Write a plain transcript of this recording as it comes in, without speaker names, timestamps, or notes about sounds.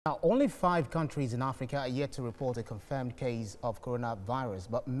Now, only 5 countries in Africa are yet to report a confirmed case of coronavirus,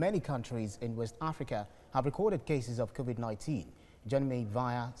 but many countries in West Africa have recorded cases of COVID-19. Joining me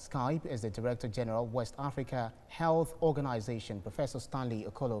via Skype is the Director General, West Africa Health Organization, Professor Stanley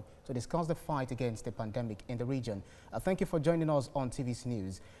Okolo, to discuss the fight against the pandemic in the region. Thank you for joining us on TV's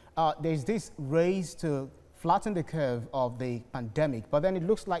News. There's this race to flatten the curve of the pandemic, but then it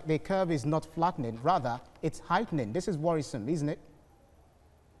looks like the curve is not flattening, rather it's heightening. This is worrisome, isn't it?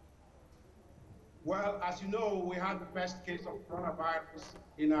 Well, as you know, we had the first case of coronavirus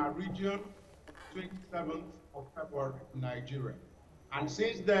in our region, 27th of February in Nigeria. And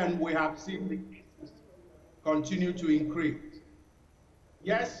since then, we have seen the cases continue to increase.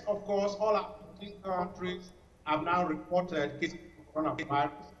 Yes, of course, all our 15 countries have now reported cases of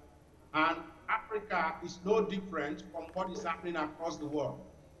coronavirus. And Africa is no different from what is happening across the world.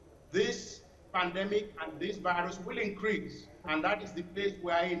 This pandemic and this virus will increase, and that is the place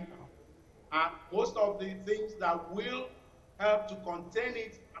we are in. And most of the things that will help to contain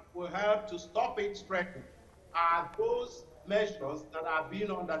it and will help to stop it spreading are those measures that are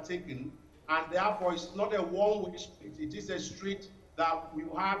being undertaken, and therefore it's not a one-way street. It is a street that we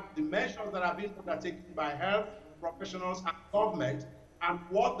have the measures that are being undertaken by health professionals and government, and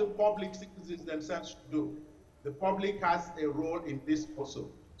what the public citizens themselves should do. The public has a role in this also.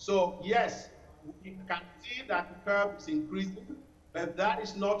 So yes, we can see that the curve is increasing, but that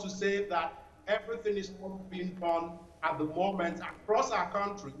is not to say that everything is not being done at the moment across our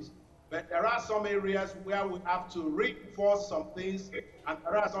countries, but there are some areas where we have to reinforce some things, and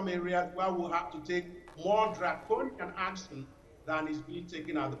there are some areas where we have to take more draconian action than is being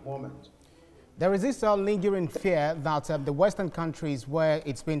taken at the moment. There is this lingering fear that the Western countries, where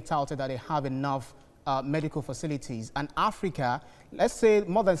it's been touted that they have enough medical facilities, and Africa, let's say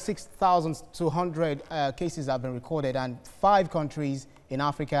more than 6,200 cases have been recorded, and 5 countries in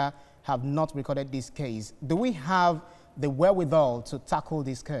Africa have not recorded this case. Do we have the wherewithal to tackle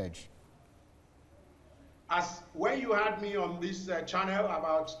this scourge? As when you had me on this channel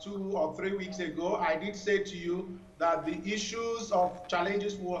about 2 or 3 weeks ago, I did say to you that the issues of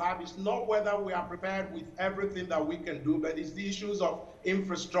challenges we'll have is not whether we are prepared with everything that we can do, but it's the issues of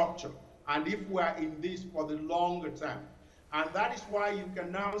infrastructure, and if we are in this for the longer term. And that is why you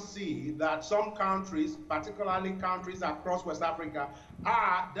can now see that some countries, particularly countries across West Africa,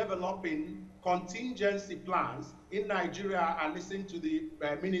 are developing contingency plans. In Nigeria, I listened to the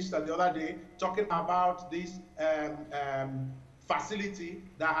minister the other day talking about this facility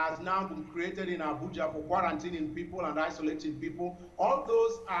that has now been created in Abuja for quarantining people and isolating people. All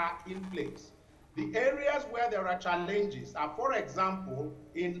those are in place. The areas where there are challenges are, for example,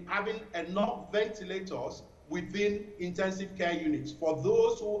 in having enough ventilators within intensive care units for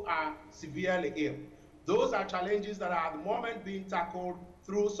those who are severely ill. Those are challenges that are at the moment being tackled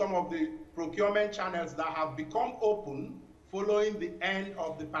through some of the procurement channels that have become open following the end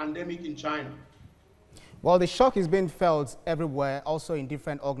of the pandemic in China. Well, the shock is being felt everywhere, also in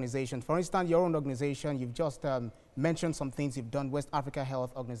different organizations. For instance, your own organization, you've just mentioned some things you've done, West Africa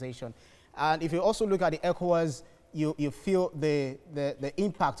Health Organization. And if you also look at the ECOWAS, you feel the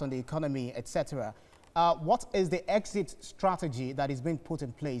impact on the economy, etc. What is the exit strategy that is being put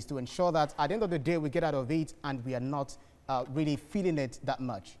in place to ensure that at the end of the day we get out of it and we are not really feeling it that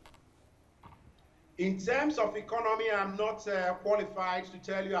much? In terms of economy, I'm not qualified to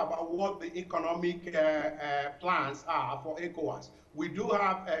tell you about what the economic plans are for ECOWAS. We do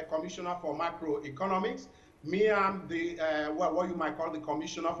have a commissioner for macroeconomics. Me, I'm the what you might call the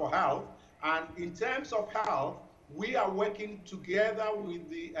commissioner for health. And in terms of health, we are working together with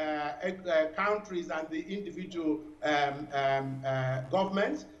the countries and the individual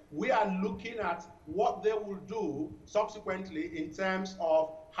governments. We are looking at what they will do subsequently in terms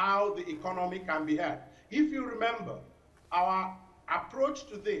of how the economy can be helped. If you remember, our approach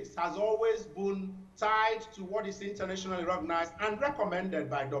to this has always been tied to what is internationally recognized and recommended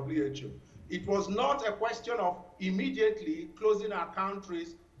by WHO. It was not a question of immediately closing our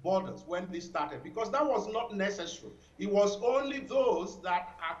countries' borders when this started, because that was not necessary. It was only those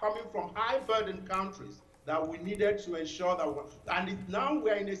that are coming from high-burden countries that we needed to ensure that now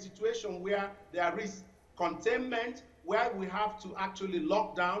we're in a situation where there is containment, where we have to actually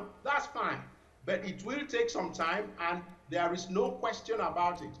lock down. That's fine, but it will take some time, and there is no question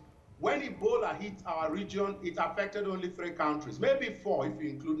about it. When Ebola hit our region, it affected only 3 countries, maybe 4 if you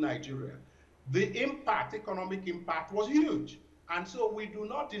include Nigeria. The impact, economic impact, was huge. And so we do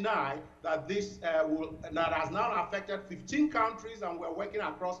not deny that this that has now affected 15 countries, and we're working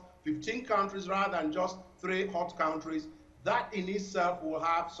across 15 countries rather than just 3 hot countries. That in itself will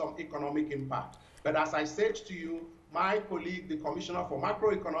have some economic impact. But as I said to you, my colleague, the Commissioner for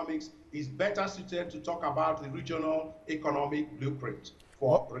Macroeconomics, is better suited to talk about the regional economic blueprint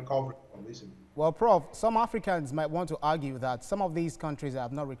for recovery from this. Well, Prof, some Africans might want to argue that some of these countries that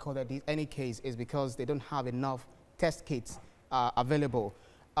have not recorded any case is because they don't have enough test kits available.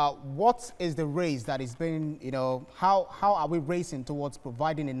 What is the race that is being, how are we racing towards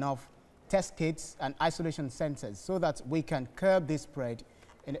providing enough test kits and isolation centers so that we can curb this spread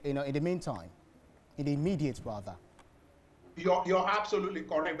in the meantime, in the immediate rather? You're absolutely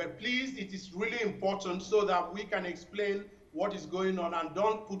correct, but please, it is really important so that we can explain what is going on and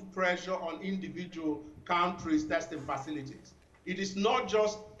don't put pressure on individual countries' testing facilities. It is not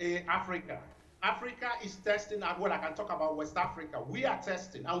just Africa. Africa is testing, well, I can talk about West Africa. We are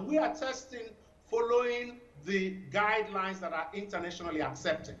testing, and we are testing following the guidelines that are internationally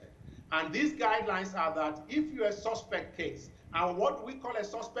accepted. And these guidelines are that if you're a suspect case, and what we call a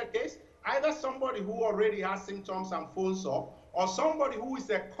suspect case, either somebody who already has symptoms and phones up, or somebody who is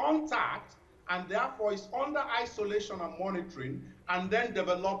a contact and therefore is under isolation and monitoring and then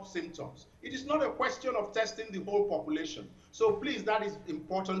develop symptoms. It is not a question of testing the whole population. So please, that is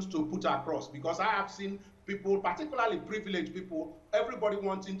important to put across, because I have seen people, particularly privileged people, everybody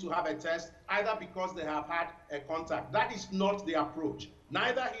wanting to have a test, either because they have had a contact. That is not the approach,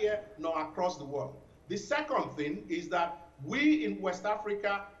 neither here nor across the world. The second thing is that we in West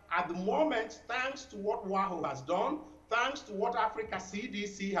Africa, at the moment, thanks to what WAHO has done, thanks to what Africa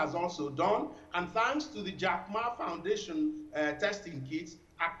CDC has also done, and thanks to the Jack Ma Foundation testing kits,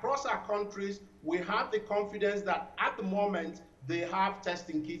 across our countries, we have the confidence that at the moment, they have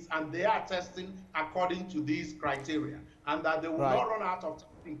testing kits and they are testing according to these criteria, and that they will not run out of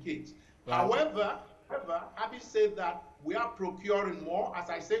testing kits. However, having said that, we are procuring more. As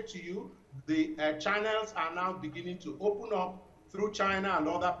I said to you, the channels are now beginning to open up through China and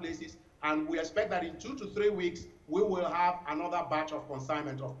other places, and we expect that in 2 to 3 weeks, we will have another batch of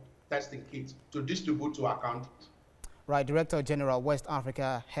consignment of testing kits to distribute to our countries. Right, Director General, West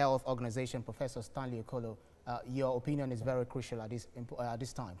Africa Health Organization, Professor Stanley Okolo, your opinion is very crucial at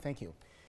this time. Thank you.